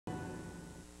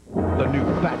The new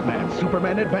Batman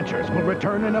Superman Adventures will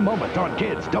return in a moment on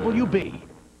Kids WB.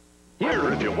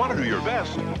 Here, if you want to do your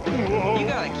best. You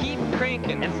gotta keep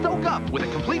cranking and stoke up with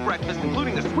a complete breakfast,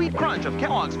 including the sweet crunch of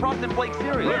Kellogg's Frosted Flakes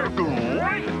cereal. They're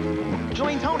great.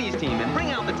 Join Tony's team and bring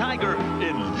out the tiger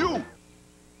In you.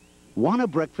 Want a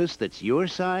breakfast that's your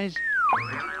size?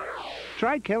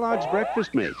 Try Kellogg's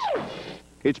Breakfast Mates.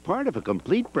 It's part of a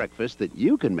complete breakfast that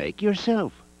you can make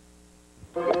yourself.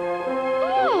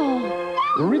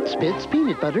 Ritz Bits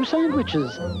Peanut Butter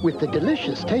Sandwiches with the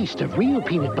delicious taste of real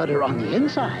peanut butter on the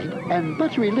inside and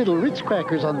buttery little Ritz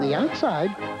crackers on the outside.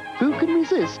 Who can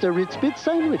resist a Ritz Bits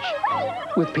sandwich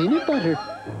with peanut butter?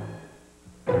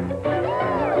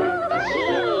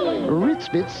 Ritz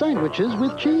Bits Sandwiches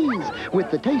with cheese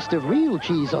with the taste of real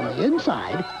cheese on the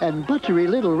inside and buttery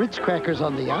little Ritz crackers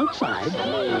on the outside.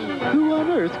 Who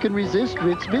on earth can resist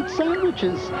Ritz Bits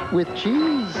Sandwiches with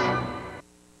cheese?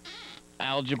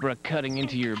 Algebra cutting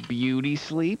into your beauty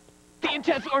sleep? The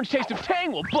intense orange taste of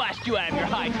Tang will blast you out of your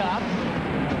high top.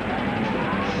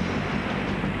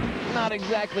 Not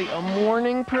exactly a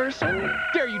morning person?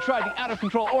 Dare you try the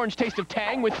out-of-control orange taste of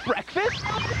Tang with breakfast?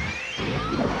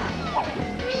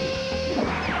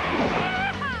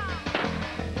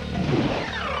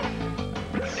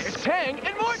 There's Tang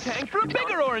and more Tang for a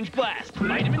bigger orange blast.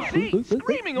 Vitamin C,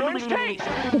 screaming orange taste.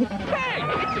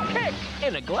 Tang, it's a kick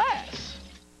in a glass.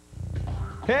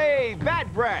 Hey,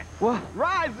 Bat Brat! What?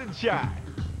 Rise and shine!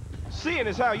 Seeing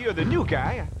as how you're the new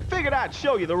guy, I figured I'd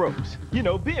show you the ropes. You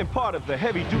know, being part of the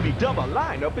heavy Duty Dubba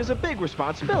lineup is a big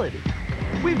responsibility.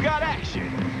 We've got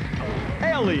action,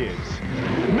 aliens,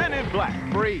 men in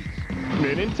black, freeze,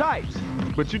 men in tights.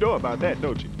 But you know about that,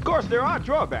 don't you? Of course, there are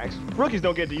drawbacks. Rookies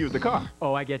don't get to use the car.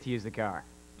 Oh, I get to use the car.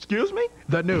 Excuse me?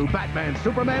 The new Batman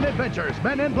Superman Adventures,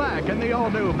 Men in Black, and the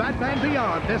all-new Batman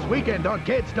Beyond this weekend on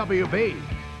Kids WB.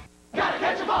 Gotta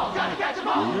catch 'em all! Gotta catch 'em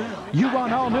all! You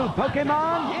want all-new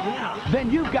Pokemon? Yeah!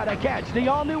 Then you've got to catch the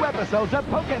all-new episodes of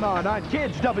Pokemon on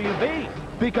Kids WB.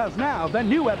 Because now the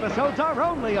new episodes are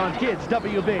only on Kids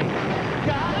WB.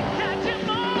 Gotta catch 'em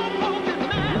all,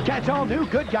 Pokemon! Catch all new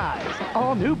good guys,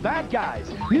 all new bad guys,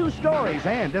 new stories,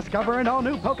 and discover an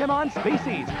all-new Pokemon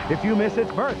species. If you miss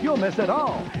its birth, you'll miss it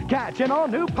all. Catch an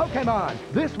all-new Pokemon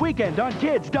this weekend on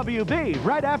Kids WB,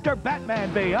 right after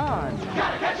Batman Beyond.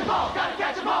 Gotta catch 'em all! Gotta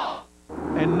catch 'em all!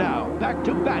 And now, back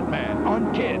to Batman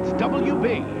on Kids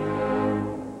WB.